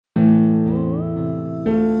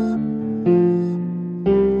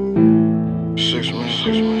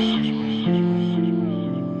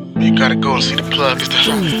gotta go and see the plug. It's the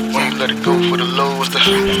when you let it go for the low. What's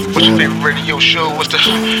your favorite radio show? What's your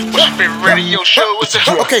favorite radio show?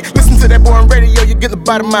 Okay, listen to that boring radio, you get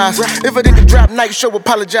lobotomized. If I didn't drop night show,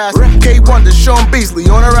 apologize. K1 to Sean Beasley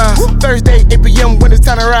on the rise. Thursday, 8 p.m. when it's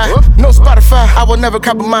time to ride. No Spotify, I will never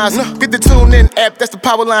compromise. Get the tune in app, that's the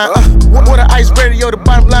power line. Water ice radio, the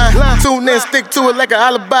bottom line. Tune in, stick to it like an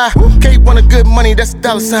alibi. K1 a good money, that's a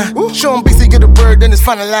dollar sign. Sean Beasley get a word, then it's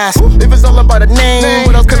finalized. If it's all about a name,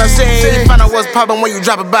 what else can I say? Find out what's poppin' when you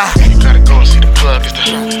drop it by. You gotta go and see the plug. It's the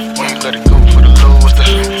when you let it go for the low.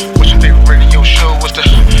 What's your favorite radio show? What's your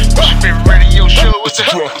favorite radio show?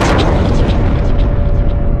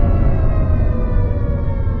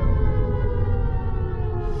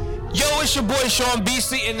 Yo, it's your boy Sean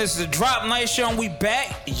Beasley, and this is the Drop Night Show, and we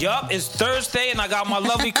back. Yup, it's Thursday, and I got my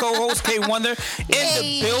lovely co-host K Wonder in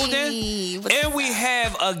the building, and we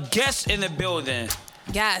have a guest in the building.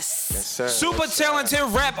 Yes. Yes, sir. Super talented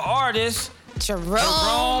rap artist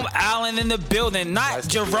Jerome Allen in the building, not Nice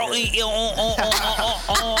Jerome. I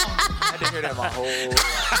had to hear that my whole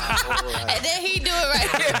life. And then he do it right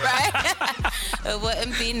here, right? It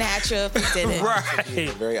wouldn't be natural if he didn't. Right.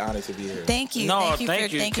 Very honored to be here. Thank you. No,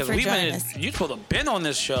 thank you because for joining us. You supposed to been on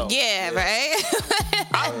this show. Yeah, right?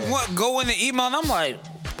 I go in the email and I'm like,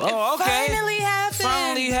 oh, okay.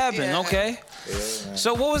 Finally happened. Yeah. Okay. Yeah,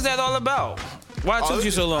 So what was that all about? Why it took you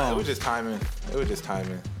so long? It was just timing. You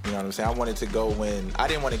know what I'm saying? I wanted to go when I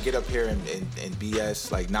didn't want to get up here and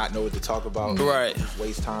BS, like not know what to talk about. Right.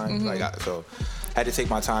 Waste time. So I had to take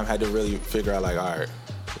my time, had to really figure out like, all right,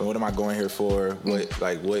 what am I going here for?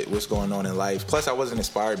 What's going on in life? Plus I wasn't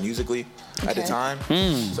inspired musically at the time.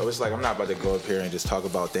 So it's like I'm not about to go up here and just talk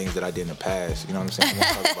about things that I did in the past. You know what I'm saying?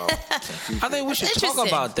 I want to talk about some future. I think we should talk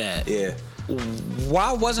about that. Yeah.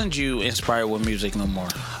 Why wasn't you inspired with music no more?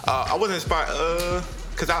 I wasn't inspired,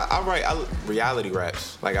 cause I write reality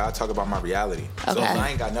raps. Like I talk about my reality. So if I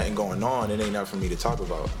ain't got nothing going on, it ain't nothing for me to talk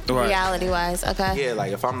about. Right. Reality wise, okay. Yeah,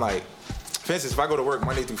 like if I'm like, for instance, if I go to work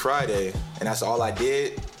Monday through Friday and that's all I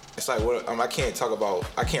did, it's like what I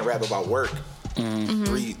can't rap about work.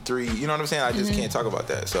 Three, you know what I'm saying? I just can't talk about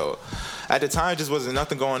that. So at the time, just wasn't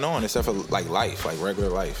nothing going on except for like life, like regular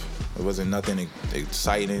life. It wasn't nothing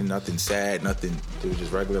exciting, nothing sad, nothing. It was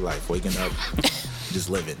just regular life, waking up, just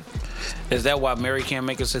living. Is that why Mary can't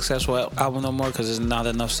make a successful album no more? Because there's not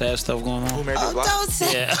enough sad stuff going on? Who Mary J. Blige? Don't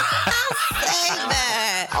say, Yeah. don't say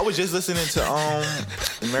that. I was just listening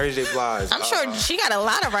to Mary J. Blige. I'm sure she got a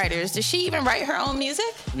lot of writers. Did she even write her own music?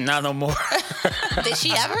 Not no more. Did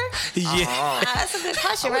she ever? Yeah. That's a good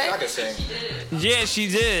question, I wish I right? could sing. Yeah, she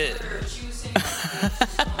did.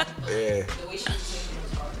 Yeah.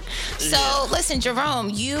 So, listen, Jerome,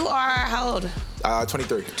 you are how old?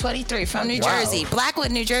 23. 23, from New Wow. Jersey. Blackwood,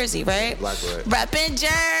 New Jersey, right? Blackwood. Reppin'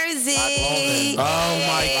 Jersey. Oh,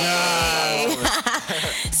 my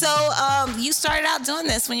God. So, you started out doing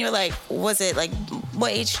this when you were like, was it like,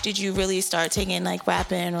 what age did you really start taking like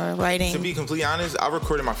rapping or writing? To be completely honest, I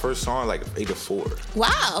recorded my first song like age of 4. Wow.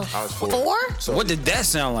 I was 4. 4? So, What did that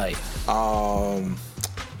sound like?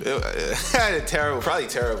 probably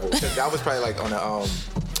terrible. 'Cause that was probably like on a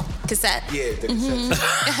Cassette? yeah, the cassette.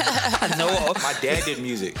 I know. My dad did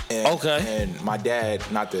music. And, Okay. And my dad,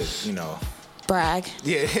 not to, Brag.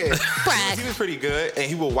 yeah. Brag. He was pretty good, and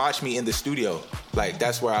he would watch me in the studio. Like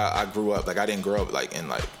that's where I grew up. Like I didn't grow up like in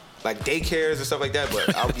like daycares and stuff like that,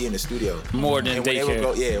 but I would be in the studio. More than and when daycare. They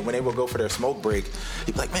would go, when they would go for their smoke break,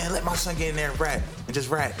 he'd be like, man, let my son get in there and rap. And just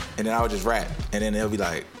rap. And then I would just rap. And then they'll be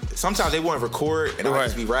like, sometimes they wouldn't record, and I would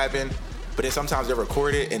just be rapping. But then sometimes they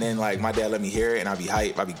record it, and then like my dad let me hear it, and I'd be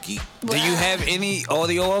hype, I'd be geek. Do you have any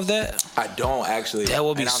audio of that? I don't actually. That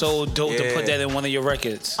would be And so dope to put yeah. that in one of your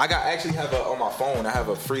records. I actually have on my phone. I have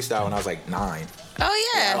a freestyle when I was like 9.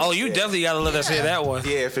 Oh, yeah. Oh, you definitely got to let us hear that one.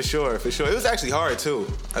 Yeah, for sure. It was actually hard too.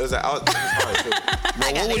 It was hard too.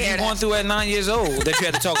 Well, what were you going through at 9 years old that you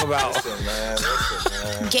had to talk about? Listen, man.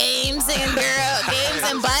 Games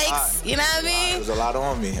and bikes. You know what I There mean? was a lot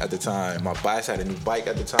on me at the time. My boss had a new bike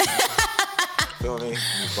at the time. Feel me? New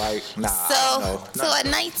bike. Nah, I don't know. So at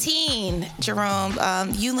 19, Jerome,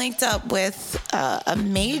 you linked up with a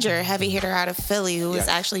major heavy hitter out of Philly who was Yes.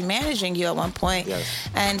 actually managing you at one point. Yes.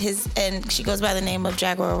 And she goes by the name of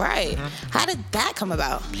Jaguar Wright. How did that come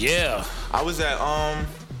about? Yeah. I was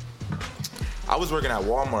working at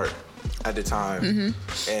Walmart at the time,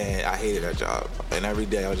 and I hated that job. And every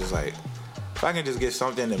day I was just like, if I can just get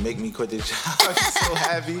something to make me quit this job, I'm so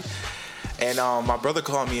happy. And my brother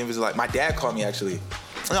called me and was like, my dad called me actually.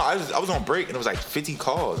 No, I was on break and it was like 50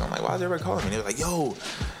 calls. I'm like, why is everybody calling me? And they were like, yo,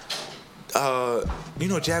 you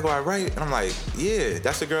know Jaguar, right? And I'm like, yeah,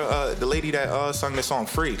 that's the girl, the lady that sung the song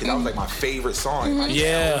Free, because that was like my favorite song. Like,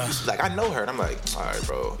 yeah. She's like, I know her. And I'm like, all right,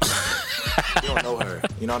 bro. You don't know her.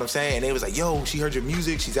 You know what I'm saying? And they was like, yo, she heard your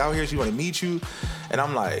music. She's out here. She want to meet you. And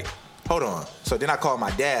I'm like, hold on. So then I called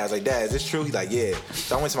my dad. I was like, Dad, is this true? He's like, yeah.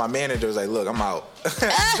 So I went to my manager. I was like, look, I'm out.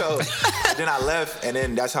 So then I left, and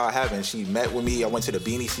then that's how it happened. She met with me. I went to the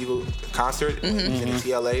Beanie Siegel concert in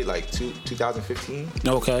TLA, like 2015.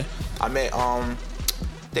 Okay. I met,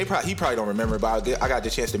 he probably don't remember, but I got the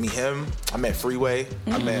chance to meet him. I met Freeway.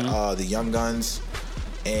 I met the Young Guns.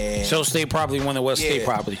 And so State Property when it was State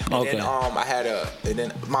Property. Okay. And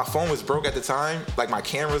then my phone was broke at the time. Like my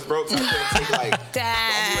camera was broke, so I couldn't take like the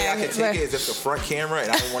only way I could take it is if the front camera,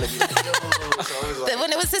 and I didn't want to be. So it was like,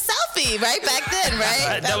 when it was the selfie, right back then,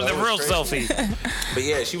 right? that was the real crazy. selfie. But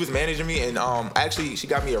yeah, she was managing me, and actually she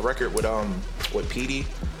got me a record with Petey.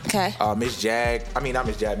 Okay. Miss Jade.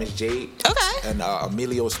 Okay. And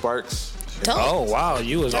Emilio Sparks. Dope. Oh wow,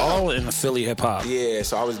 you was all in the Philly hip hop. Yeah,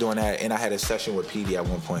 so I was doing that, and I had a session with PD at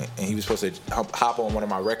one point, and he was supposed to hop on one of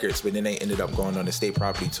my records, but then they ended up going on the State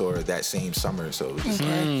Property tour that same summer. So, it was just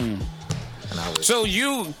and I was. So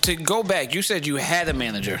to go back, you said you had a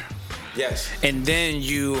manager. Yes. And then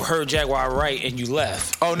you heard Jaguar Wright and you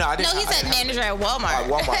left. Oh no, I didn't. No, he said manager at Walmart. At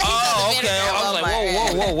Walmart. Oh, okay. I was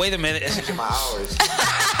like, whoa, wait a minute. My hours.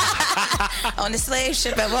 On the slave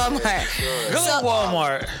ship at Walmart. Sure. Go to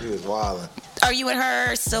Walmart. He was wilding. Are you and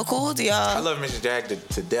her still cool? Do y'all? I love Mrs. Jack to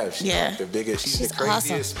death. She's like the biggest. She's the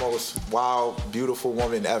craziest, most wild, beautiful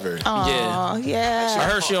woman ever. Oh, yeah. I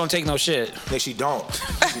heard she don't take no shit. No, she don't.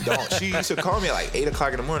 She used to call me at like 8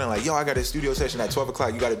 o'clock in the morning, like, yo, I got a studio session at 12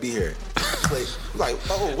 o'clock. You got to be here. Like,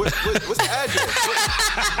 oh, what's the address?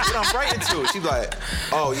 What I'm writing to? She's like,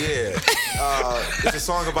 oh, yeah. It's a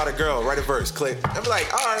song about a girl. Write a verse. Click. I'm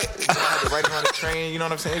like, all right. So I had to write it on the train. You know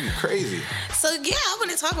what I'm saying? It'd be crazy. So, yeah, I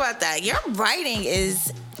want to talk about that. Your writing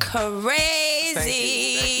is crazy.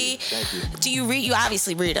 Thank you. Do you read? You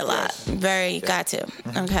obviously read a lot. Got to.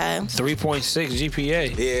 Okay. 3.6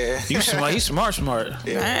 GPA. Yeah. You smart. He's smart.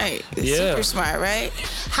 Yeah. Right. Yeah. Super smart, right?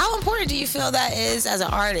 How important do you feel that is as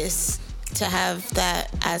an artist to have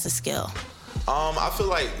that as a skill? I feel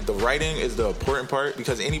like the writing is the important part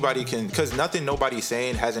because anybody can, because nothing nobody's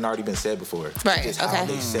saying hasn't already been said before. Right. It's just how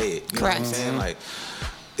they say it. You know what I'm saying? Like,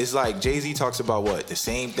 it's like Jay-Z talks about the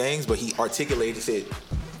same things, but he articulates it.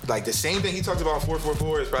 Like the same thing he talks about on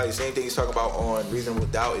 444 is probably the same thing he's talking about on Reasonable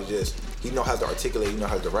Doubt. It's just he knows how to articulate, he knows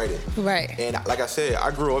how to write it. Right. And like I said,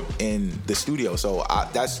 I grew up in the studio, so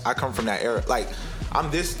I come from that era. Like I'm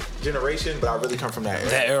this generation, but I really come from that era.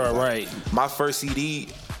 That era, right? My first CD.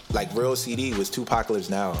 Like real CD was Tupacalypse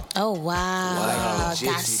Now. Oh wow, like,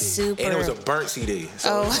 that's CD. super. And it was a burnt CD.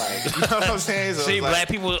 So it was like, you know what I'm saying? So see, black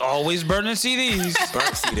people always burning CDs.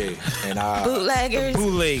 Burnt CD. And bootleggers.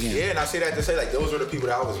 Bootlegging. Yeah, and I say that to say like those were the people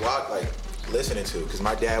that I was listening to because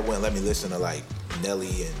my dad wouldn't let me listen to like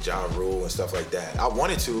Nelly and Ja Rule and stuff like that. I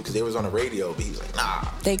wanted to because they was on the radio, but he was like, nah.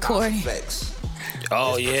 They corny. Effects.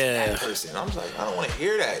 Oh yeah. That person. I was like, I don't want to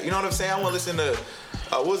hear that. You know what I'm saying? I want to listen to.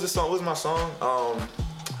 What was the song? What was my song?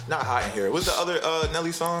 Not Hot in Here. What's the other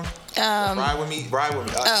Nelly song? Ride with me.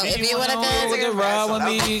 If you want to ride with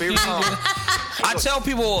me. I tell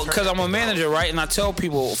people, because I'm a manager, right? And I tell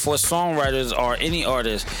people for songwriters or any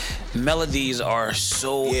artist, melodies are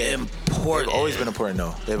so important. They've always been important,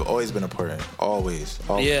 though. They've always been important. Always.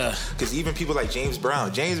 Yeah. Because even people like James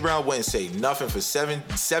Brown wouldn't say nothing for seven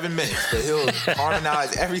minutes, but he'll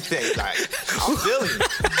harmonize everything. Like, I'm feeling him.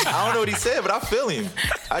 I don't know what he said, but I feel him.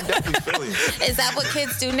 I definitely feel him. Is that what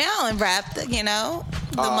kids do now in rap? You know?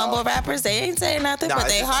 The mumble rappers, they ain't saying nothing, but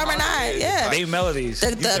they harmonize. Yeah. They melodies. The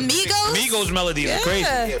Migos? Migos melodies are crazy.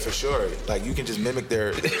 Yeah, for sure. Like, you can just mimic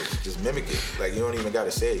just mimic it. Like, you don't even got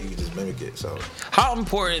to say it. You can just mimic it. So, how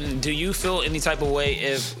important do you feel any type of way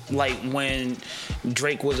if, like, when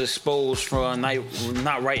Drake was exposed for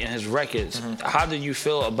not writing his records, how do you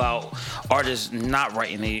feel about artists not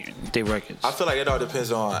writing their records? I feel like it all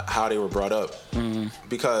depends on how they were brought up.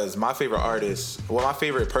 Because my favorite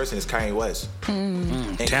person is Kanye West.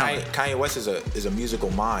 And Kanye West is a musical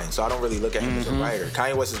mind, so I don't really look at him as a writer.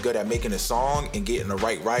 Kanye West is good at making a song and getting the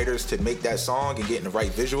right writers to make that song and getting the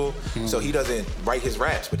right visual. So he doesn't write his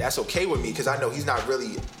raps, but that's okay with me because I know he's not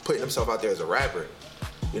really putting himself out there as a rapper.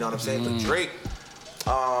 You know what I'm saying? But Drake,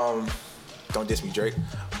 don't diss me, Drake.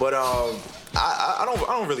 But I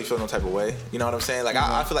don't really feel no type of way. You know what I'm saying? Like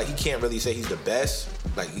I feel like he can't really say he's the best.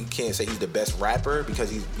 Like you can't say he's the best rapper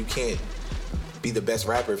because you can't be the best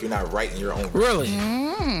rapper if you're not writing your own. Really?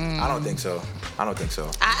 I don't think so. I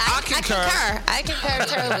concur. I concur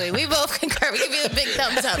totally. We both concur. We give you a big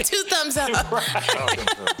thumbs up. 2 thumbs up. I don't think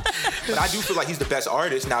so. But I do feel like he's the best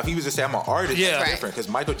artist. Now, if he was to say I'm an artist, Yeah. that's different. Because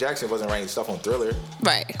Michael Jackson wasn't writing stuff on Thriller.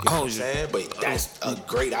 Right. You know what I'm saying? But that's a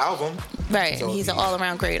great album. Right. So He's an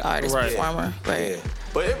all-around great artist, Right. performer. Right. Yeah.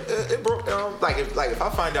 But it broke down. Like if I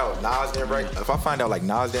find out Nas didn't write, if I find out like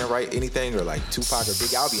Nas didn't write anything or like Tupac or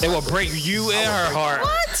Biggie, I'll be. It will break you and her heart.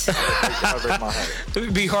 What? I'll break my heart. It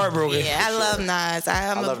would be heartbroken. Yeah, I love Nas. I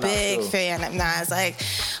am I a love Nas, big too. fan of Nas. Like,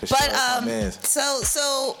 For but sure, that's my man.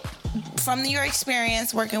 so from your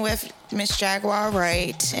experience working with Miss Jaguar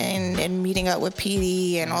Wright and meeting up with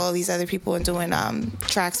PD and all of these other people and doing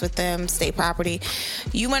tracks with them, State Property,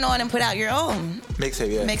 you went on and put out your own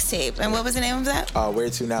Mixtape, yeah. mixtape. And what was the name of that? Where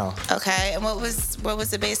to now? Okay, and what was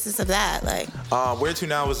the basis of that? Like, Where to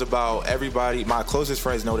now was about everybody. My closest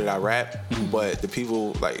friends know that I rap, but the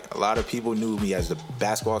people, like a lot of people, knew me as the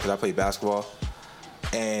basketball because I played basketball.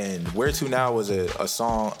 And Where to Now was a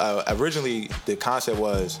song. Originally, the concept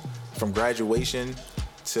was from graduation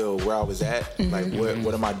to where I was at. Like,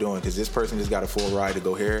 what am I doing? Because this person just got a full ride to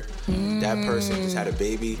go here. That person just had a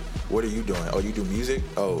baby. What are you doing? Oh, you do music?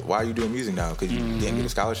 Oh, why are you doing music now? Because you didn't get a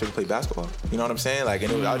scholarship to play basketball. You know what I'm saying? Like,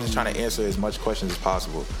 and I was just trying to answer as much questions as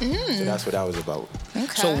possible. So that's what that was about. okay.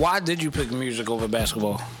 So why did you pick music over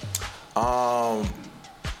basketball?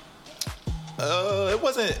 It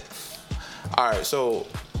wasn't. All right, so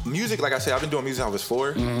music, like I said, I've been doing music since I was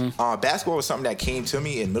 4. Basketball was something that came to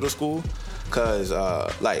me in middle school because,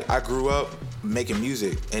 like, I grew up making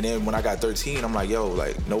music, and then when I got 13, I'm like, yo,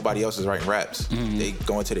 like, nobody else is writing raps. They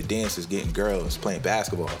going to the dances, getting girls, playing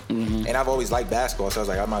basketball. And I've always liked basketball, so I was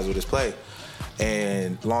like, I might as well just play.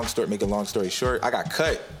 And make a long story short, I got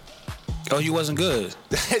cut. Oh, you wasn't good.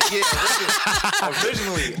 Yeah,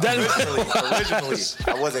 originally,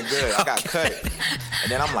 I wasn't good. I got cut.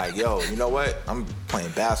 And then I'm like, yo, you know what? I'm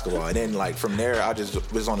playing basketball. And then, like, from there, I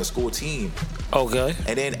just was on the school team. Okay.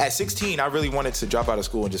 And then at 16, I really wanted to drop out of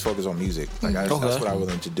school and just focus on music. Like, that's what I was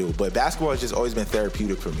willing to do. But basketball has just always been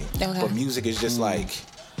therapeutic for me. Okay. But music is just like...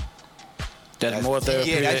 That's more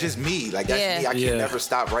therapeutic. Yeah, that's just me. Like, that's me. I can never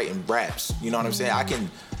stop writing raps. You know what I'm saying? I can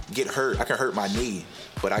get hurt. I can hurt my knee.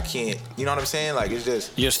 But I can't, you know what I'm saying? Like, it's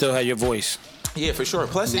just... You still have your voice. Yeah, for sure.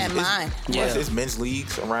 Plus, Yeah. it's men's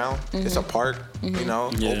leagues around. It's a park, you know,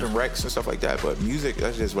 open recs and stuff like that. But music,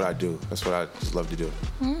 that's just what I do. That's what I just love to do.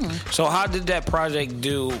 So how did that project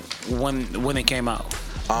do when it came out?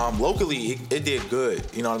 Locally, it did good.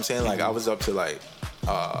 You know what I'm saying? Like, I was up to, like,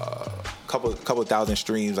 couple thousand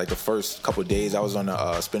streams. Like, the first couple days I was on the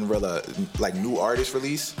Spinrilla, like, new artist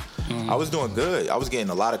release. I was doing good. I was getting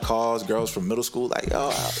a lot of calls, girls from middle school, like, yo,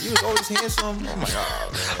 you was always handsome. I'm like,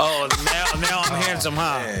 oh, man. Now I'm handsome,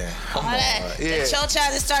 huh? Man, all that your child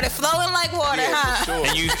just started flowing like water, yeah, huh? for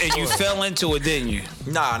sure. And you fell into it, didn't you?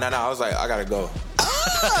 Nah. I was like, I gotta go.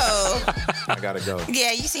 Oh. I gotta go.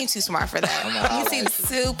 Yeah, you seem too smart for that. You seem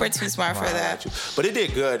super too smart for that. But it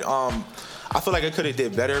did good. I feel like I could have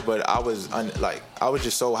did better, but I was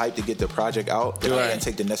just so hyped to get the project out that I didn't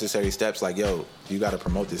take the necessary steps. Like, yo, you got to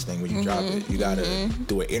promote this thing when you drop it. You got to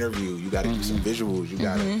do an interview. You got to do some visuals. You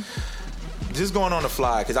got to just going on the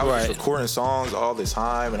fly because I was just recording songs all the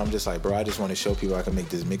time, and I'm just like, bro, I just want to show people I can make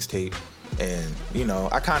this mixtape. And you know,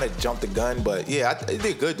 I kind of jumped the gun, but yeah, it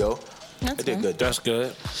did good though. It did good. That's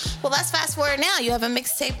good. Well, let's fast forward now. You have a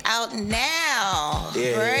mixtape out now,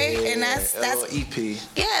 right? And that's a little EP.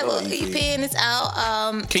 Yeah, a little EP, and it's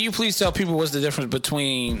out. Can you please tell people what's the difference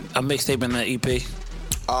between a mixtape and an EP?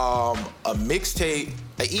 A mixtape,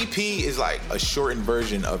 an EP is like a shortened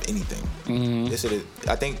version of anything.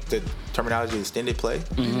 I think the terminology is extended play.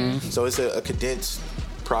 So it's a condensed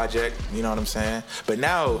project, you know what I'm saying? But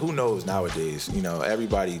now, who knows nowadays? You know,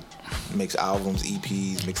 everybody makes albums,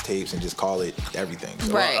 EPs, mixtapes, and just call it everything.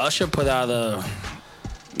 So, Right. Well, Usher put out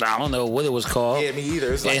I don't know what it was called. Yeah, me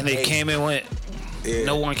either. It's like, And they came and went. Yeah.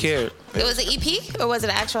 No one cared. It was an EP or was it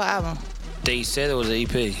an actual album? They said it was an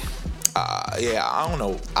EP. Yeah, I don't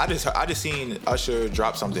know. I just seen Usher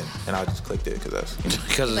drop something, and I just clicked it because that's.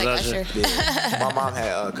 Because Like it's Usher. Usher. Yeah. My mom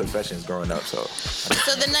had Confessions growing up, so.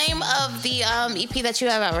 So the name of the EP that you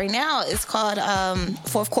have out right now is called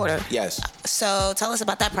Fourth Quarter. Yes. So tell us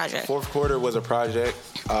about that project. Fourth Quarter was a project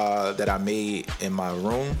that I made in my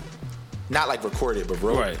room. Not like recorded, but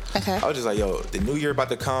wrote. Right. Okay. I was just like, yo, the new year about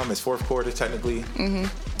to come. It's fourth quarter technically.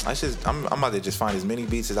 I'm about to just find as many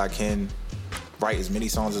beats as I can. write as many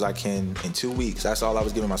songs as I can in 2 weeks. That's all I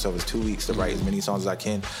was giving myself is 2 weeks to write as many songs as I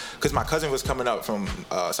can. Because my cousin was coming up from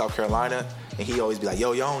South Carolina, and he always be like,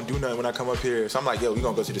 yo, y'all don't do nothing when I come up here. So I'm like, yo, we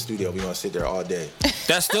gonna go to the studio. We gonna sit there all day.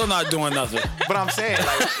 That's still not doing nothing. But I'm saying,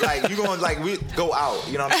 like you gonna, like, we go out.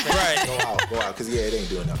 You know what I'm saying? Right. Go out. Because, yeah, it ain't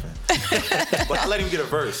doing nothing. But I let him get a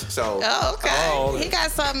verse. So. Oh, okay. He got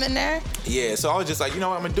something in there. Yeah, so I was just like, you know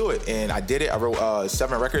what, I'm gonna do it. And I did it. I wrote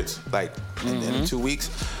 7 records, like, in 2 weeks.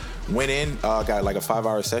 Went in, got like a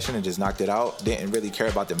 5-hour session and just knocked it out. Didn't really care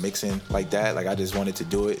about the mixing like that. Like, I just wanted to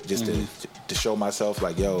do it just to show myself,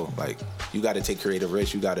 like, yo, like, you got to take creative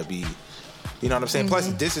risks. You got to be, you know what I'm saying? Plus,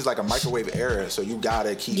 this is like a microwave era, so you got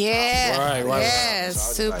to keep. Right.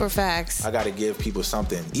 Yes, so super facts. I got to give people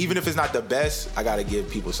something. Even if it's not the best, I got to give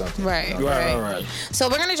people something. Right, you know? Right. So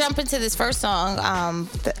we're gonna jump into this first song.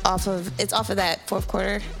 Off of that fourth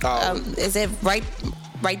quarter. Is it Right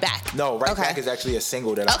Back? No, Right Back is actually a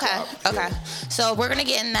single that I dropped. Okay. Yeah. So we're gonna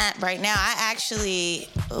get in that right now. I actually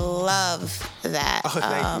love that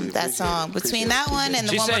Thank you. that song. Between that one and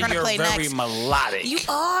the She one we're said gonna you're play very next. melodic. You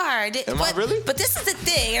are. Am I really? But this is the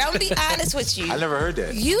thing, and I'm gonna be honest with you. I never heard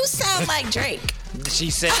that. You sound like Drake. She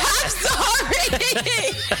said. I'm sorry.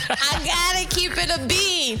 I gotta keep it a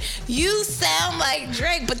bean. You sound like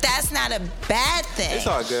Drake, but that's not a bad thing. It's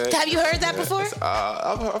all good. Have you heard that before?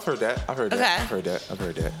 I've heard that. I've heard Okay. that. I've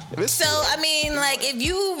heard that. So, I mean, like, if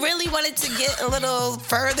you really wanted to get a little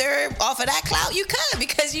further off of that clout, you could,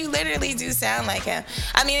 because you literally do sound like him.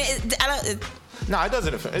 I mean, No, it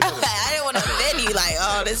doesn't offend. okay, I didn't want to offend you, like,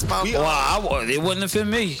 oh, this motherfucker. Wow, it wouldn't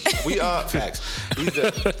offend me. We facts. He's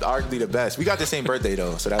arguably the best. We got the same birthday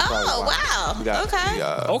though, so that's probably why. Wow. We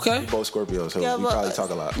got, Okay. We both Scorpios, so Yeah, we but- probably talk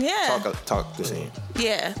a lot. yeah. Talk the same.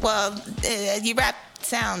 Yeah, well, you rap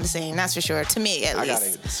sound the same, that's for sure, to me at I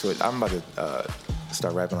least. gotta switch. I'm about to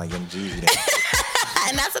start rapping like Young Jeezy.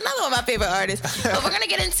 And that's another one of my favorite artists. But we're gonna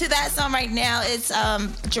get into that song right now. It's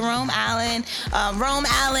Jerome Allen, Rome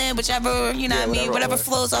Allen, whichever, you know what I mean, whatever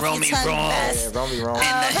flows off your tongue best. Yeah, Rome.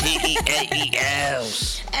 And the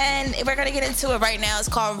H-E-A-E-L's. And we're gonna get into it right now. It's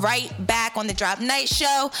called Right Back on the Drop Night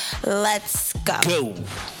Show. Let's go. Go.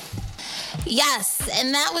 Yes,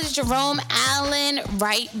 and that was Jerome Allen,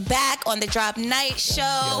 Right Back on the Drop Night Show.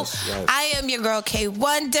 Yes. I am your girl, K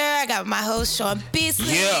Wonder. I got my host, Sean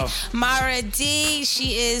Beasley. Yeah. Mara D.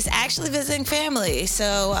 She is actually visiting family.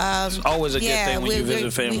 So, It's always a good thing when you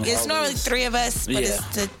visit family. It's normally 3 of us, but it's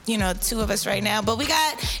the 2 of us right now. But we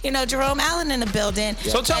got, Jerome Allen in the building.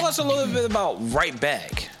 So tell us a little bit about Right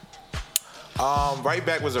Back. Right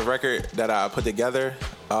Back was a record that I put together.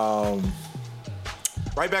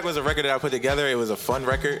 Right Back was a record that I put together. It was a fun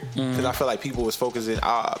record because I feel like people was focusing.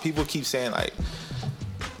 People keep saying, like,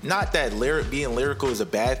 not that being lyrical is a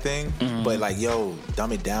bad thing, but like, yo,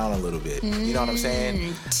 dumb it down a little bit. You know what I'm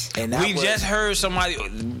saying? And We just heard somebody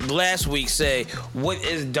last week say, "What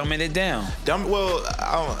is dumbing it down?" dumb. Well,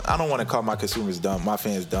 I don't want to call my consumers dumb, my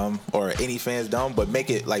fans dumb, or any fans dumb, but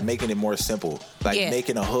making it more simple, like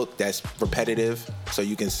making a hook that's repetitive so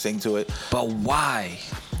you can sing to it. But why?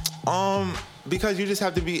 Because you just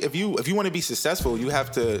have to be. If you want to be successful, you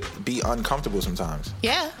have to be uncomfortable sometimes.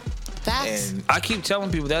 Yeah, facts. And I keep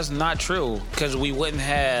telling people that's not true because we wouldn't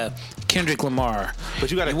have Kendrick Lamar.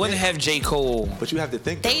 But you gotta we wouldn't think. have J. Cole. But you have to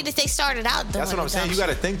think. Though. They started out doing That's what I'm saying. You got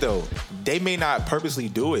to think though. They may not purposely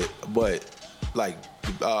do it, but like,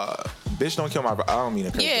 bitch don't kill my. I don't mean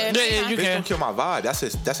to curse. Yeah, but Yeah, you bitch can. don't kill my vibe.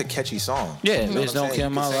 That's a catchy song. Yeah, You know bitch what I'm don't saying? kill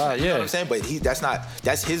You my can sing- vibe. You know Yeah. what I'm saying? But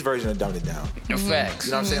that's his version of dumbing it down. Facts.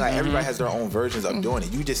 You know what I'm saying? Like everybody has their own versions of doing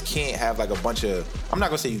it. You just can't have like a bunch of. I'm not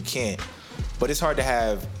gonna say you can't, but it's hard to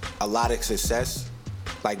have a lot of success,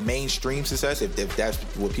 like mainstream success, if that's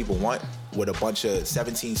what people want, with a bunch of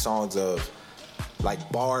 17 songs of like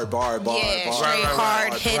bar, Yeah, straight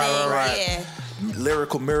hard hitting. Yeah.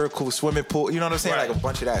 lyrical miracle, swimming pool. You know what I'm saying? Right. Like a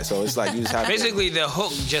bunch of that. So it's like you just have Basically, the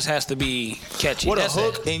hook just has to be catchy. what a That's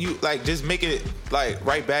hook, it. and you like just make it like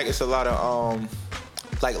Right Back. It's a lot of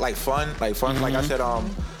like fun. Like I said, how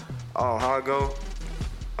I go.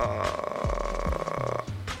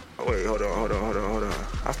 Wait, hold on.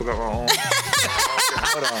 I forgot my own.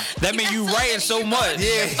 Hold on. That means you writing so much.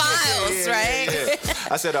 Files, right? Yeah.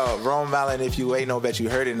 I said, Rome Allen, if you ain't no bet you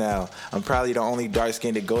heard it now. I'm probably the only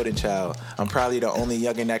dark-skinned golden child. I'm probably the only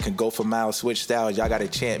youngin' that can go for miles, switch styles. Y'all gotta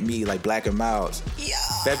chant me like Black and Miles. Yeah.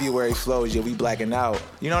 February flows, yeah, we blacking out.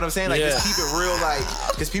 You know what I'm saying? Like, Yeah. just keep it real, like,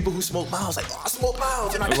 because people who smoke miles, like, oh, I smoke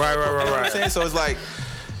miles. And I Right. You know what I'm saying? So it's like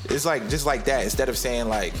just like that. Instead of saying,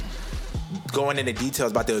 like, going into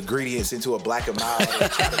details about the ingredients into a Black and Mild. You know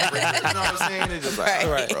what I'm saying? It's just like,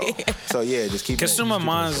 all right, bro. So, yeah, just keep Consumer keep it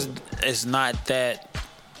minds is not that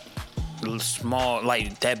small,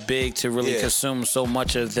 like that big to really consume so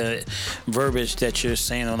much of the verbiage that you're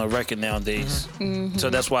saying on a record nowadays. So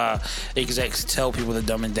that's why execs tell people to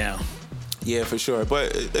dumb it down. Yeah, for sure.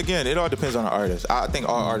 But again, it all depends on the artist. I think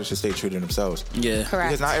all artists should stay true to themselves. Yeah. Correct.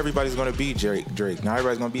 Because not everybody's going to be Drake. Not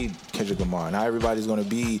everybody's going to be Kendrick Lamar. Not everybody's going to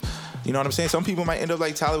be, you know what I'm saying? Some people might end up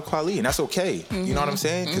like Talib Kweli, and that's okay. You know what I'm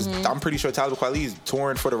saying? Because I'm pretty sure Talib Kweli is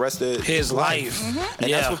touring for the rest of his life.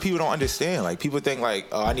 And that's what people don't understand. Like, people think like,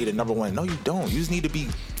 oh, I need a number one. No, you don't. You just need to feed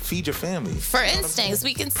your family. For instance,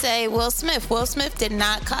 we can say Will Smith. Will Smith did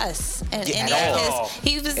not cuss. And at all.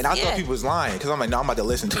 He was, and I thought people was lying because I'm like, no, I'm about to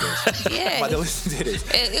listen to this. I'm about to listen to this.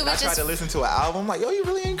 It was I tried to listen to an album. I'm like, yo, you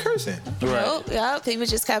really ain't cursing. Right. Yep. He was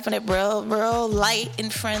just keeping it real light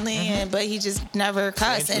and friendly, but he just never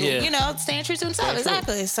cussed. And, you know, staying true to himself.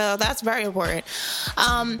 Exactly. So that's very important.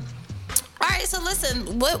 All right, so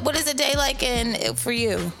listen, what is a day like for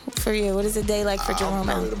you? What is a day like for Jerome? I'm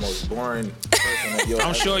probably the most boring person that you'll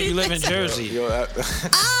I'm sure you live in Jersey. I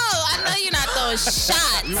know you're not throwing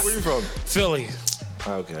shots. Where you from? Philly.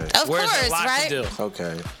 Okay. Of Where's course, a lot right? to do?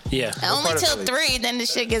 Okay. Yeah. Only till 3, then the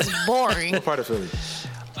shit gets boring. What part of Philly?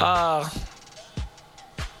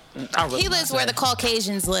 He lives where the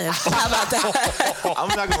Caucasians live. How about that? I'm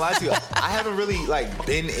not gonna lie to you. I haven't really like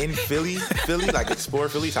been in Philly, like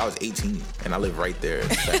explored Philly. So I was 18, and I live right there.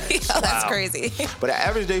 That's crazy. But an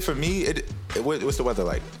average day for me, what's the weather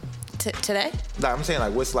like? Today? No, I'm saying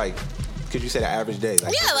like what's like. Could you say the average day?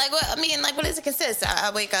 Like, yeah, like what? I mean, like what does it consist?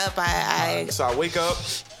 I wake up. So I wake up.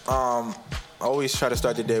 I always try to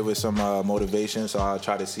start the day with some motivation. So I'll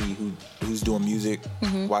try to see who's doing music,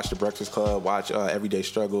 watch The Breakfast Club, watch Everyday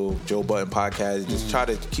Struggle, Joe Budden podcast. Just try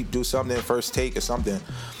to do something, First Take or something.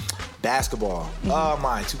 Basketball.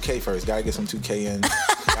 Mine, 2K first. Gotta get some 2K in.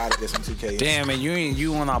 Gotta get some 2K in. Damn, man,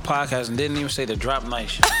 you on our podcast and didn't even say the drop night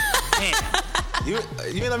shit. Damn. You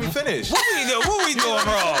didn't let me finish. What we doing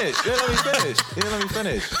wrong? You didn't let me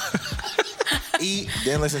finish. Eat,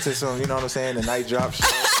 then listen to some, you know what I'm saying, the night drop show.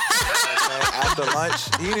 After lunch,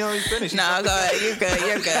 you didn't let me finish. No, go ahead. You're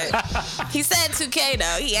good. He said 2K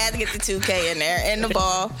though. He had to get the 2K in there and the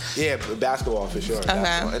ball. Yeah, basketball for sure. Okay.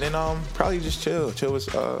 Basketball. And then probably just chill with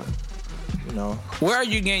you know. Where are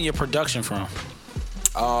you getting your production from?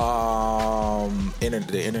 The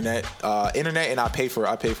internet, and I pay for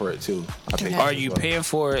it too. Are you paying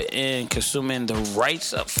for it and consuming the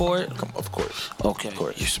rights up for it? Of course. Okay. Of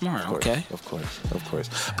course. You're smart. Of course.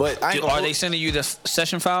 But are they sending you the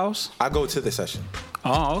session files? I go to the session.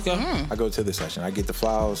 Oh, okay. I go to the session. I get the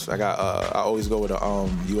files. I always go with a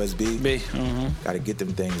USB. Got to get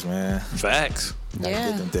them things, man. Facts. Gotta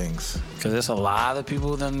get them things. Because there's a lot of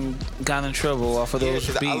people that got in trouble off of those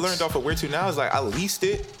beats. I learned off of Where To Now is like I leased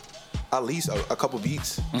a couple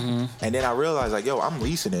beats, and then I realized like, yo, I'm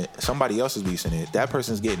leasing it. Somebody else is leasing it. That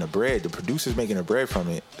person's getting the bread. The producer's making the bread from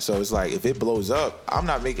it. So it's like if it blows up, I'm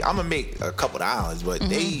gonna make a couple dollars, but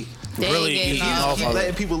they really eating off of letting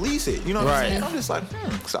it. people lease it. You know what I'm saying? I'm just like,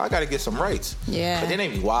 so I gotta get some rights. Yeah. But then they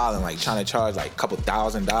be wild and like trying to charge like a couple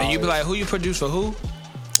 $1,000. And you be like, who you produce for who?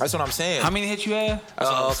 That's what I'm saying. How many hits you have? That's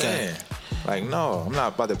what I'm saying. Like, no, I'm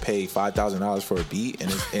not about to pay $5,000 for a beat and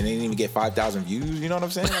they didn't even get 5,000 views. You know what I'm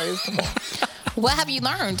saying? Like, come on. What have you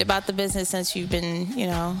learned about the business since you've been, you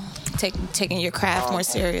know, taking your craft more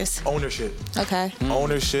serious? Ownership. Okay.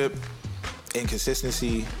 Ownership and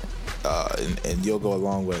consistency, and you'll go a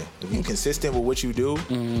long way. If you're consistent with what you do,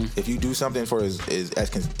 if you do something for as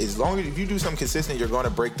long as if you do something consistent, you're going to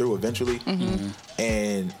break through eventually.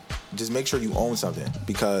 And just make sure you own something,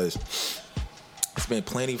 because it's been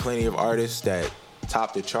plenty of artists that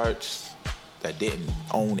topped the charts that didn't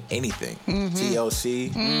own anything.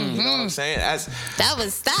 TLC, you know what I'm saying?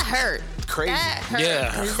 That hurt. Crazy. That hurt.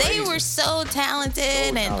 Yeah. 'Cause they were so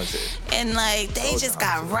talented, and like they just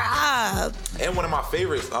got robbed. And one of my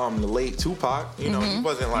favorites, the late Tupac, you know, he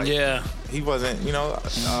wasn't like, he wasn't, you know,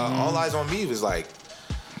 All Eyes on Me was like,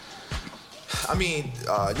 I mean,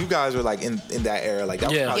 you guys were like in that era, like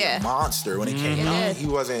that was probably a monster when it came out. He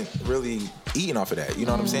wasn't really eating off of that, you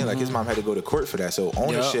know what I'm saying? Like his mom had to go to court for that. So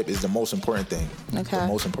ownership is the most important thing. Okay. The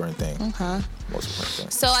most important thing. Okay. Most important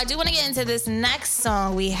thing. So I do want to get into this next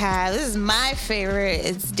song we have. This is my favorite.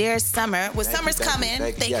 It's Dear Summer. Well, summer's coming.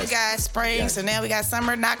 Thank you guys. Spring. So now we got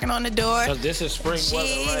summer knocking on the door. So this is spring weather,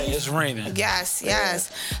 right? It's raining. Yes.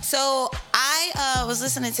 So I was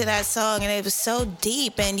listening to that song and it was so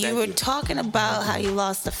deep. And you were talking about how you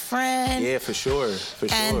lost a friend. Yeah, for sure.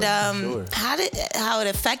 And how it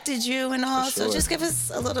affected you and all. So just give us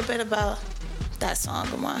a little bit about that song,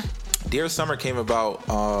 Lamar. Dear Summer came about.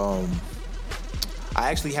 I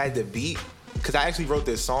actually had the beat because I actually wrote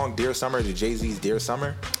this song, Dear Summer, to Jay-Z's Dear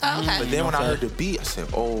Summer. Oh, okay. But then when I heard the beat, I said,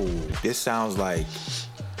 oh, this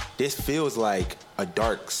feels like a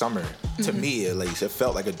dark summer. To me, at least. It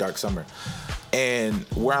felt like a dark summer. And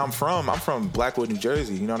where I'm from Blackwood, New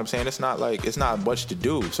Jersey. You know what I'm saying? It's not much to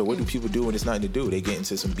do. So what do people do when it's nothing to do? They get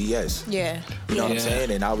into some BS. Yeah. You know what I'm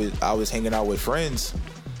saying? And I was hanging out with friends.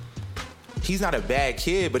 He's not a bad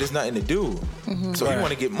kid, but it's nothing to do. So he want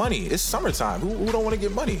to get money. It's summertime. Who don't want to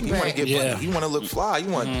get money? He want to get money. He want to look fly. He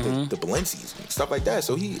want the Balenci's, stuff like that.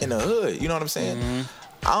 So he in the hood. You know what I'm saying?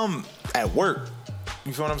 I'm at work.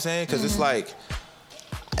 You feel what I'm saying? Because it's like,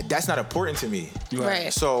 that's not important to me.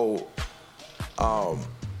 Right. So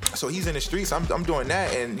he's in the streets. I'm doing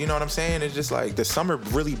that, and you know what I'm saying? It's just like the summer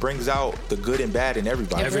really brings out the good and bad in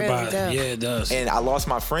everybody. Everybody, really yeah, it does. And I lost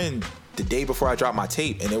my friend the day before I dropped my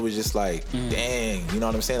tape, and it was just like, dang, you know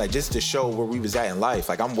what I'm saying? Like, just to show where we was at in life.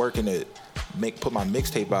 Like, I'm working to put my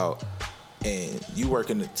mixtape out, and you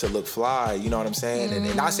working to look fly. You know what I'm saying?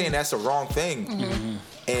 And not saying that's the wrong thing.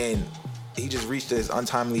 And he just reached his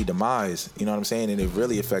untimely demise, you know what I'm saying? And it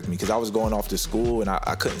really affected me because I was going off to school and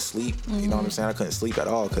I couldn't sleep, you know what I'm saying? I couldn't sleep at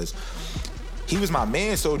all because he was my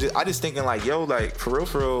man. So I just thinking like, yo, like for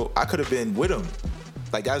real, I could have been with him.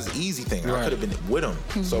 Like that was the easy thing. I could have been with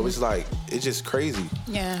him. So it's like, it's just crazy.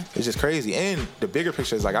 Yeah. It's just crazy. And the bigger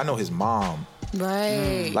picture is like, I know his mom.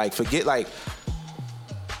 Right. Like forget like,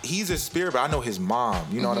 he's a spirit, but I know his mom.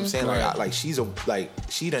 You know what I'm saying? Like,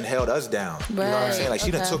 she done held us down. You know what I'm saying? Like, she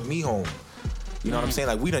done took me home. You know what I'm saying?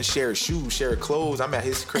 Like, we done shared shoes, shared clothes. I'm at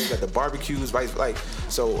his crib at the barbecues. Like,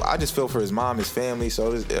 so I just feel for his mom, his family.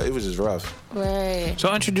 So it was just rough. Right.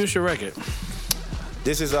 So introduce your record.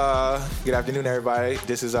 This is good afternoon, everybody.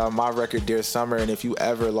 This is my record, Dear Summer. And if you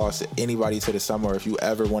ever lost anybody to the summer, or if you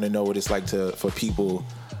ever want to know what it's like for people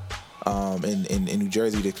in New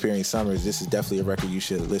Jersey to experience summers, this is definitely a record you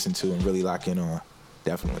should listen to and really lock in on.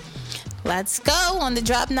 Definitely. Let's go on the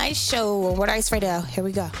Drop Night Show on Wooderice Radio. Here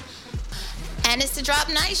we go. And it's the Drop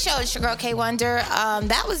Night Show. It's your girl, K Wonder.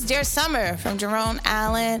 That was Dear Summer from Jerome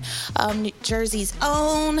Allen, New Jersey's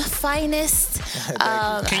own finest.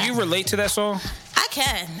 Can you relate to that song?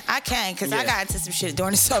 I can, because I got into some shit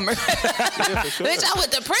during the summer. Yeah, for sure. Bitch, I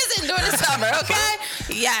went to prison during the summer, okay?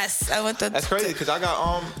 Yes, I went to... That's crazy, because I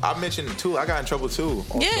got, I mentioned too, I got in trouble too.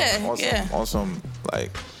 On some,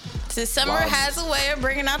 like... The summer has a way of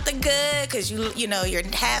bringing out the good, because you know you're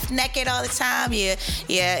half naked all the time. You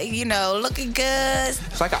know, looking good.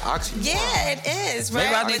 It's like an oxymoron. Yeah, it is. Right?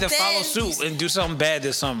 Maybe I need to follow suit and do something bad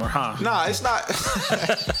this summer, huh? Nah, it's not.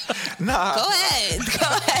 Nah. Go ahead.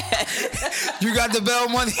 You got the bail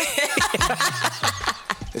money.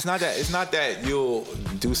 It's not that you'll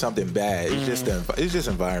do something bad. It's just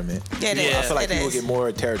environment. It is. I feel like people get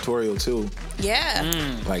more territorial too. Yeah.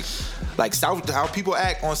 Like South, how people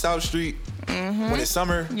act on South Street when it's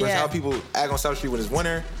summer versus how people act on South Street when it's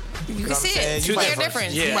winter. You can see it. You Clear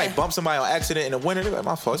difference. You might bump somebody on accident in the winter. They're like,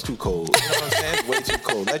 my fault, it's too cold. You know what I'm saying? It's way too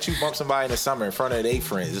cold. Let you bump somebody in the summer in front of their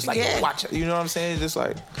friends. It's like, watch it. You know what I'm saying? It's just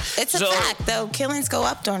like... It's a fact, though. Killings go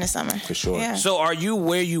up during the summer. For sure. Yeah. So are you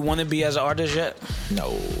where you want to be as an artist yet?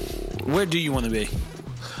 No. Where do you want to be?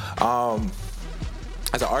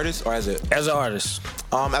 As an artist or as an artist,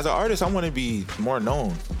 I want to be more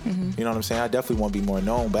known. You know what I'm saying? I definitely want to be more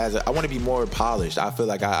known, but I want to be more polished. I feel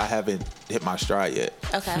like I haven't hit my stride yet.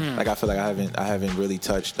 Okay. Like I feel like I haven't really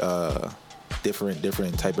touched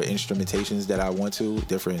different type of instrumentations that I want to,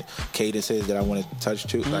 different cadences that I want to touch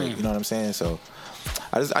to. Like, you know what I'm saying? So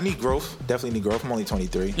I need growth. Definitely need growth. I'm only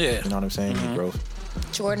 23. Yeah. You know what I'm saying? Need growth.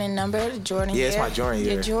 Jordan number, Jordan year. Yeah, it's my Jordan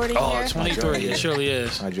year. Your Jordan year. 23. It surely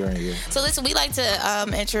is. My Jordan year. So listen, we like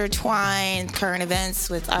to intertwine current events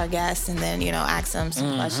with our guests, and then ask them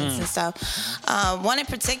some questions and stuff. One in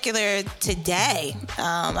particular today.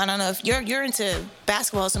 I don't know if you're into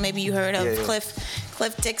basketball, so maybe you heard of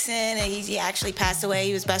Cliff Dixon, and he actually passed away.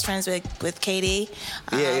 He was best friends with KD.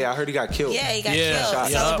 I heard he got killed. Yeah, he got killed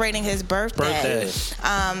celebrating his birthday.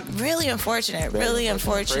 Really unfortunate. Really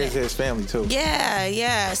unfortunate. Praise his family too. Yeah.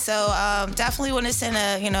 So definitely want to send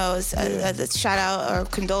a shout out or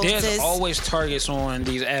condolences. There's always targets on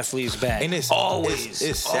these athletes' back. And it's always.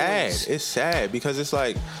 It's sad. It's sad because it's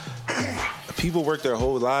like people work their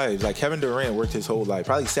whole lives. Like Kevin Durant worked his whole life,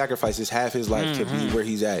 probably sacrifices half his life to be where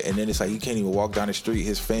he's at, and then it's like he can't even walk down the street.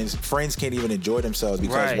 His friends can't even enjoy themselves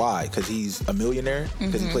because why? Because he's a millionaire.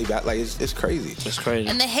 Because he played back. Like it's crazy. It's crazy.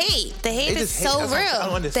 And the hate is so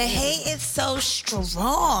real. The hate is so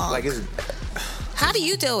strong. Like it's. How do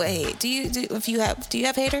you deal with hate? Do you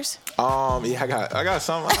have haters? Yeah, I got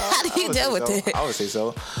some. How do you deal with it? I would say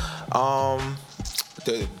so.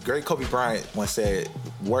 the great Kobe Bryant once said,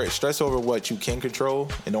 stress over what you can control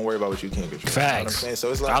and don't worry about what you can't control. Facts. You know what I'm saying?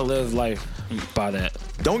 So it's like, I live life by that.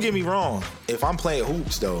 don't get me wrong. If I'm playing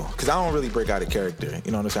hoops though, because I don't really break out of character.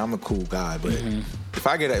 You know what I'm saying? I'm a cool guy, but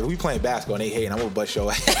if we playing basketball and they hate, I'm gonna bust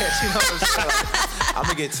your ass. You know what I'm saying? Like, I'm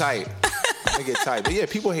gonna get tight. But yeah,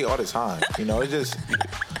 people hate all the time. You know, it's just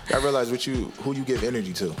I realize who you give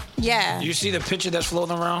energy to. Yeah. You see the picture that's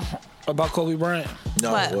floating around about Kobe Bryant?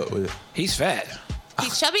 No, What? He's fat.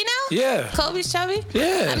 He's chubby now? Yeah. Kobe's chubby?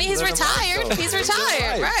 Yeah. I mean, he's retired. He's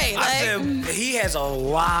retired, right. I said he has a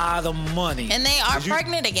lot of money. And they are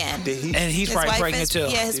pregnant again. And he's His probably wife pregnant is, too.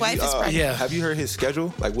 Yeah, his wife is pregnant. Yeah. Have you heard his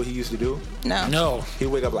schedule? Like what he used to do? No. He'd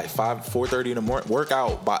wake up like 4:30 in the morning, work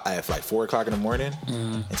out at like 4 o'clock in the morning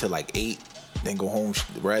until like 8, then go home,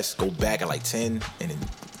 rest, go back at like 10, and then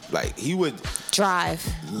like he would Drive.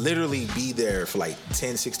 literally be there for like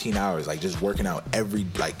 10, 16 hours, like just working out every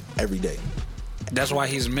day. That's why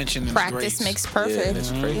he's mentioned in Practice the greats. makes perfect. Yeah, that's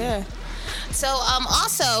crazy. Yeah. So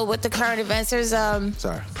also with the current events, there's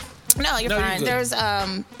Sorry. No, you're No, you're fine.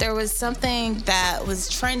 good. There was something that was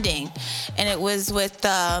trending, and it was with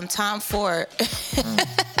Tom Ford.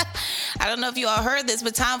 I don't know if you all heard this,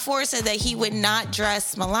 but Tom Ford said that he would not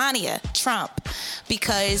dress Melania Trump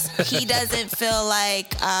because he doesn't feel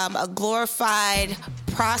like a glorified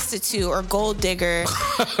prostitute or gold digger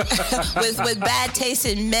with bad taste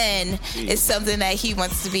in men is something that he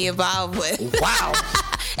wants to be involved with. Wow.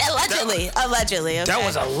 Allegedly. Okay? That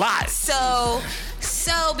was a lot. So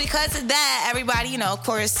because of that, everybody, of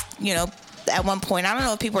course, at one point, I don't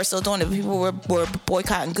know if people are still doing it, but people were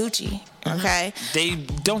boycotting Gucci. Okay. They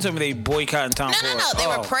don't tell me they boycotting Tom Ford. No. They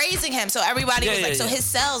were praising him, so everybody was like, so his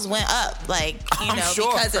sales went up,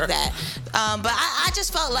 sure. because of that. But I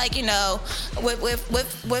just felt like,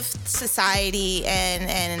 with society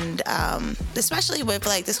and especially with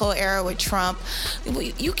like this whole era with Trump,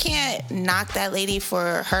 you can't knock that lady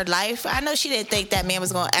for her life. I know she didn't think that man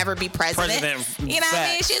was going to ever be president. You know what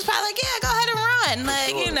I mean? She was probably like, yeah, go ahead and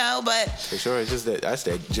run, but For sure, it's just that's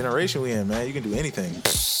that generation we in, man. You can do anything.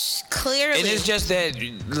 clearly. And it's just that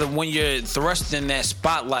when you're thrust in that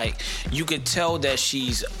spotlight, you could tell that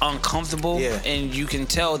she's uncomfortable, and you can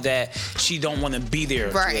tell that she don't want to be there.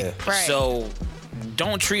 Right. So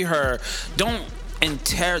don't treat her. Don't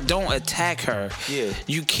attack her. Yeah.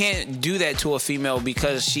 You can't do that to a female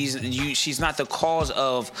because she's not the cause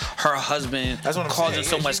of her husband causing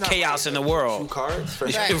so much chaos in the world. Cue cards for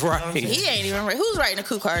Right. He ain't even right. Who's writing the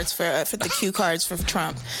cue cards for the cue cards for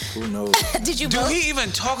Trump? Who knows? Did you Do vote? he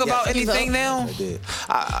even talk about Did you anything vote? now?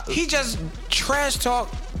 I did. He just trash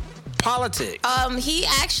talk politics. He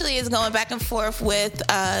actually is going back and forth with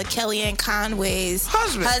Kellyanne Conway's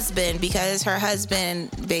husband because her husband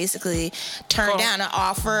basically turned down an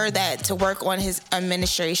offer to work on his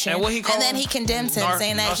administration. And what he called then he condemns him,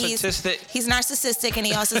 saying that he's narcissistic, and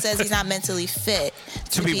he also says he's not mentally fit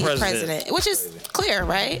to be president, which is clear,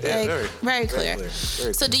 right? Yeah, very clear.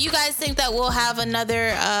 So, do you guys think that we'll have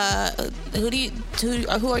another? Who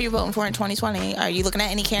are you voting for in 2020? Are you looking at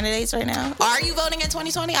any candidates right now? Are you voting in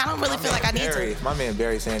 2020? I don't really feel like I need to. My man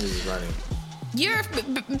Barry Sanders is running. You're a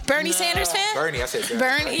Bernie Sanders fan? Bernie, I said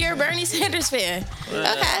Bernie. You're a Bernie Sanders fan.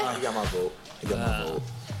 Okay. He got my vote.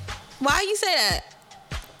 Why you say that?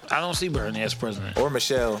 I don't see Bernie as president. Or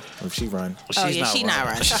Michelle, if she run. She's not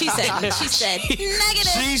running. She said negative.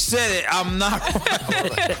 She said it. I'm not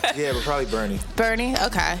running. Yeah, but probably Bernie. Bernie?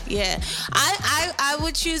 Okay. Yeah. I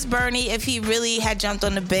would choose Bernie if he really had jumped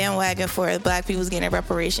on the bandwagon for black people's getting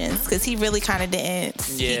reparations, because he really kind of didn't.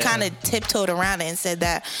 Yeah. He kind of tiptoed around it and said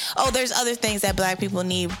that, there's other things that black people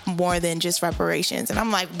need more than just reparations. And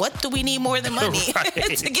I'm like, what do we need more than money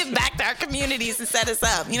to give back to our communities and set us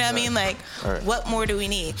up? You know what I mean? Like, what more do we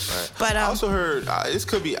need? Right. But I also heard this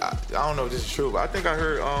could be. I don't know if this is true, but I think I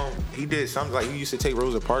heard he did something like he used to take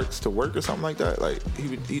Rosa Parks to work or something like that. Like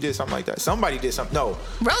he did something like that. Somebody did something. No,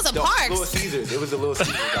 Rosa Parks. Little Caesars. It was the Little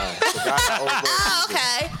Caesars guy. The guy that owns Little Caesars.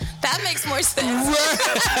 Okay. That makes more sense.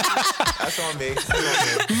 That's on me.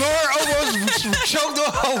 Lord almost choked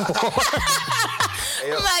on.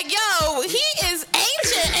 I'm like, he is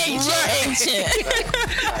ancient.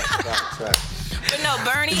 Right. But no,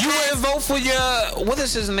 Bernie. You wouldn't vote for what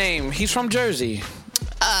is his name? He's from Jersey.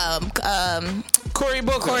 Cory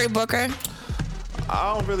Booker.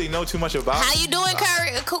 I don't really know too much about him. How you doing,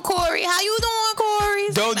 Cory? How you doing, Cory?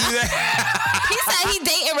 Don't do that. He said he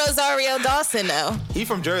dating Rosario Dawson, though. He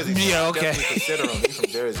from Jersey. So Yeah, I okay. definitely consider him. He's from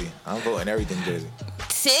Jersey. I'm voting everything Jersey.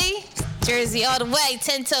 See? Jersey all the way,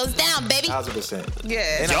 10 toes down, baby. 1,000%.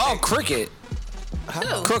 Yeah. And Y'all cricket.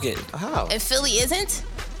 Who? Crooked. How? And Philly isn't?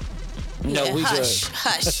 No, Yeah, we hush.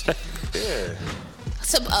 Yeah.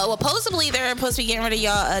 So supposedly they're supposed to be getting rid of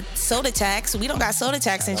y'all soda tax. We don't got soda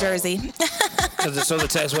tax in Jersey. Because the soda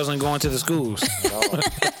tax wasn't going to the schools.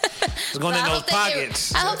 It's going in those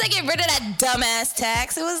pockets. I hope they get rid of that dumbass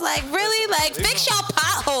tax. It was like, really? Like, fix y'all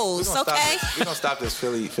potholes, okay? We're going to stop this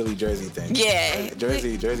Philly Jersey thing. Yeah.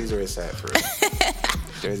 Jersey's where it's at, for real.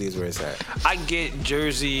 Jersey is where it's at. I get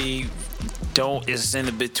Jersey it's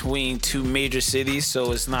in between two major cities,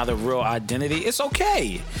 so it's not a real identity. It's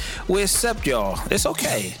okay. We accept y'all. It's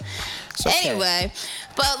okay. It's okay. Anyway,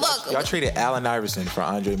 but look. Y'all traded Allen Iverson for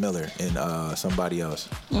Andre Miller and somebody else.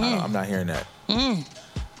 I'm not hearing that.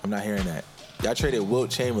 I'm not hearing that. Y'all traded Wilt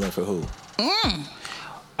Chamberlain for who?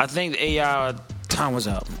 I think the AI time was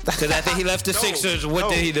up. Because I think he left the Sixers. What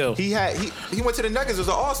did he do? He went to the Nuggets as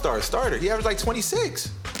an all-star starter. He averaged like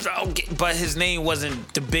 26. Okay, but his name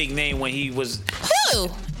wasn't the big name when he was... Who?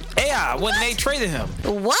 AI, when they traded him.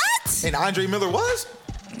 What? And Andre Miller was?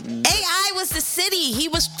 AI was the city. He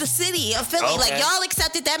was the city of Philly. Okay. Like, y'all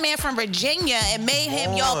accepted that man from Virginia and made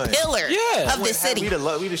him y'all pillar of the city. We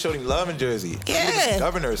just showed him love in Jersey. Yeah. He was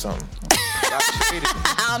governor or something.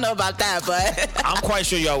 I don't know about that, but... I'm quite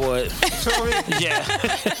sure y'all would. Yeah.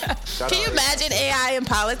 Can you imagine AI in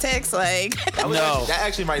politics? Like... No. That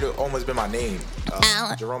actually might have almost been my name.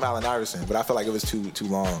 Jerome Allen Iverson. But I feel like it was too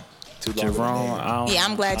long. Jerome,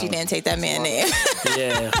 I'm glad you didn't take that man's name.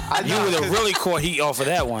 Yeah. You would have really caught heat off of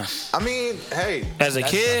that one. I mean, hey. As a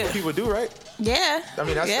kid. That's what people do, right? Yeah. I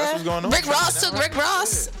mean, that's what's going on. Rick Ross took Rick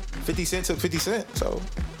Ross. 50 Cent took 50 Cent, so.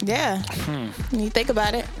 Yeah. You think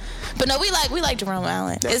about it. But no, we like Jerome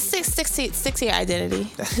Allen. It's 6 year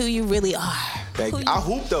identity. Who you really are. I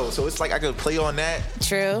hoop though, so it's like I could play on that.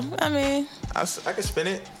 True. I mean, I could spin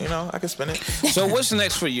it, I could spin it. So what's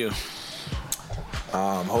next for you?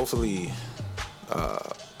 Hopefully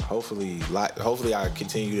I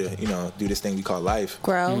continue to, do this thing we call life.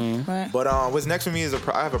 Grow. Right. But what's next for me is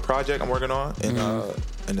I have a project I'm working on in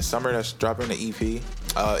the summer that's dropping the EP,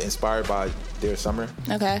 inspired by their summer.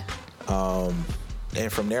 Okay. And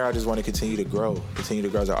from there, I just want to continue to grow as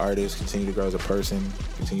an artist, continue to grow as a person,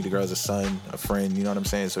 continue to grow as a son, a friend. You know what I'm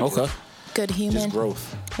saying? So okay. Good human. Just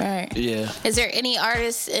growth. Right. Yeah. Is there any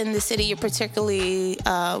artists in the city you particularly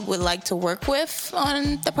would like to work with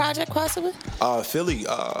on the project, possibly? Philly,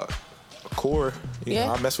 Core. You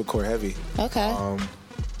know, I mess with Core heavy. Okay.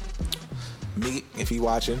 Me, if you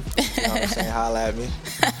watching, you know what I'm saying, holla at me.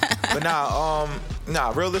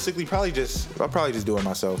 But realistically, I'll probably just do it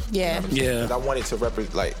myself. Yeah. You know what I'm saying? 'Cause I wanted to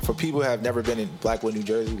represent, like, for people who have never been in Blackwood, New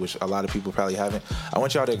Jersey, which a lot of people probably haven't. I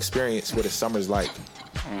want y'all to experience what a summer's like.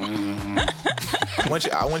 I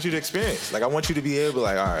want you to experience. Like, I want you to be able to,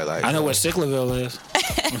 like, all right, like. I know where Sicklerville is.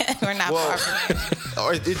 We're not far from it.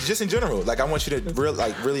 Or just in general. Like, I want you to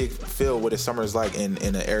really feel what a summer is like in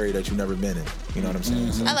an area that you've never been in. You know what I'm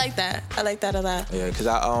saying? So, I like that. I like that a lot. yeah, because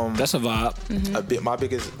That's a vibe.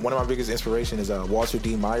 One of my biggest inspiration is Walter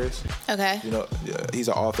D. Myers. Okay. You know, he's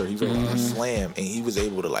an author. He wrote Slam, and he was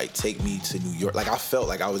able to, like, take me to New York. Like, I felt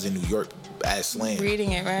like I was in New York as Slam.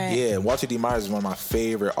 Reading it, right? Yeah, Walter D. Myers is one of my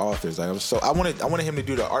favorite authors. Like, I wanted him to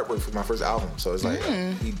do the artwork for my first album. So it's like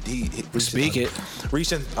he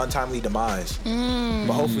reached an untimely demise.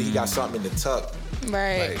 But hopefully he got something in the tuck.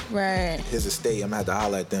 Right, like, right. His estate. I'm gonna have to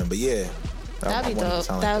holler at them. But yeah. That'd be dope.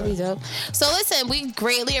 That would be dope. So listen, we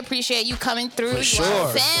greatly appreciate you coming through. For sure.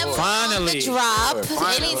 Finally. The drop. Sure.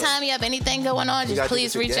 Anytime you have anything going on, just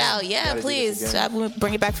please reach out. Yeah, please. We'll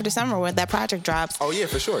bring it back for the summer when that project drops. Oh yeah,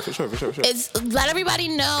 for sure. Let everybody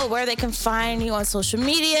know where they can find you on social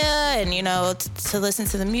media and, to listen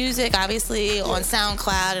to the music, obviously on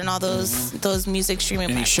SoundCloud and all those music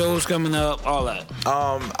streaming Any platforms. shows coming up, all that.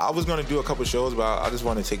 I was gonna do a couple shows, but I just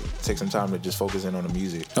want to take some time to just focus in on the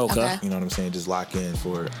music. Okay. You know what I'm saying? Just lock in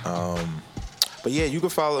for it. But yeah, you can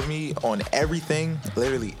follow me on everything,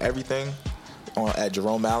 literally everything, at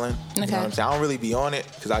Jerome Allen. You know what I'm saying? I don't really be on it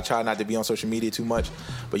because I try not to be on social media too much.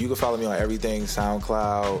 But you can follow me on everything: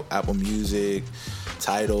 SoundCloud, Apple Music,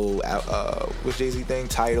 Tidal. What's Jay-Z thing?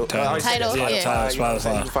 Tidal. Tidal, yeah.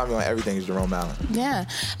 Spotify. You can find me on everything as Jerome Allen. Yeah,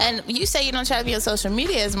 and you say you don't try to be on social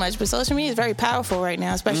media as much, but social media is very powerful right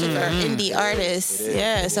now, especially for indie artists.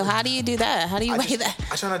 So how do you do that? How do you weigh that?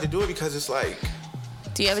 I try not to do it because it's like.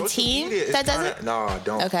 Do you have a team that does it? No, I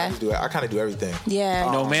don't. Okay. I kind of do everything.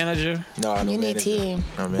 Yeah. No manager? No, you need a team.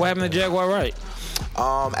 What happened to Jaguar Wright?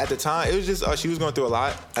 At the time, it was just she was going through a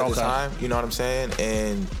lot at the time. You know what I'm saying?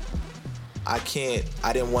 And I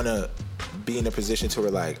didn't want to be in a position to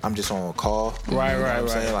where, like, I'm just on call. Right. I'm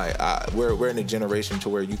saying? Like, we're in a generation to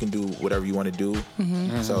where you can do whatever you want to do.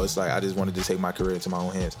 So it's like I just wanted to take my career into my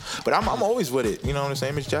own hands. But I'm always with it. You know what I'm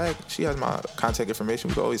saying? Miss Jag, she has my contact information.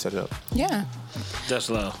 We can always set it up. Yeah. That's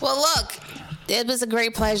love. Well, look, It was a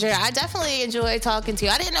great pleasure. I definitely enjoyed talking to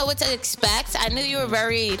you. I didn't know what to expect. I knew you were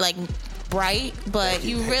very bright, but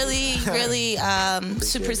you really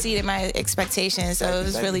superseded my expectations. So it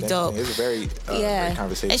was really dope. It was a very great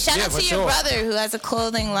conversation. And shout out to your brother who has a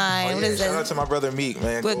clothing line. What is it? Shout out to my brother Meek,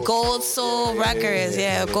 man. With Gold Soul Records,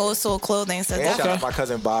 Gold Soul Clothing. So shout out to my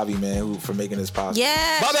cousin Bobby, man, for making this possible.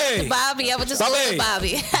 Yeah, Bobby. I would just call him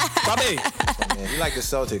Bobby. Bobby. Man, he like the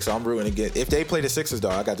Celtics, so I'm rooting again. If they play the Sixers, though,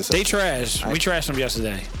 I got the Celtics. They trash. We trashed them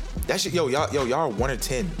yesterday. That shit, y'all are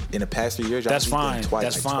 1-10 in the past 3 years. Y'all That's fine.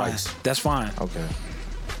 Twice. That's fine. Okay.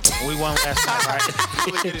 We won last night,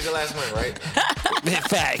 right? It is your last win, right?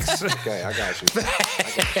 Facts. Okay, I got you.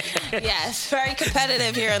 Yes, very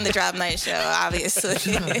competitive here on the Drop Night Show, obviously.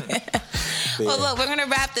 Well, look, we're gonna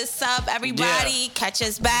wrap this up. Everybody, catch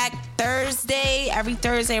us back every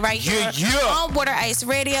Thursday, right here on Wooderice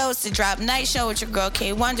Radio. It's the Drop Night Show with your girl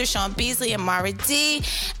K Wonder, Sean Beasley, and Mara D.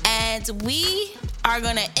 And we are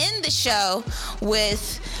gonna end the show with,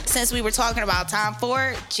 since we were talking about Tom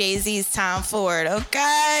Ford, Jay-Z's Tom Ford.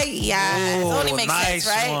 Okay, yeah, only makes sense,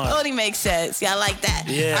 right? Only makes sense. Y'all like that?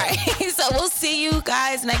 Yeah. All right. So we'll see you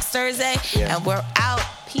guys next Thursday, and we're out.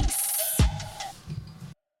 Peace.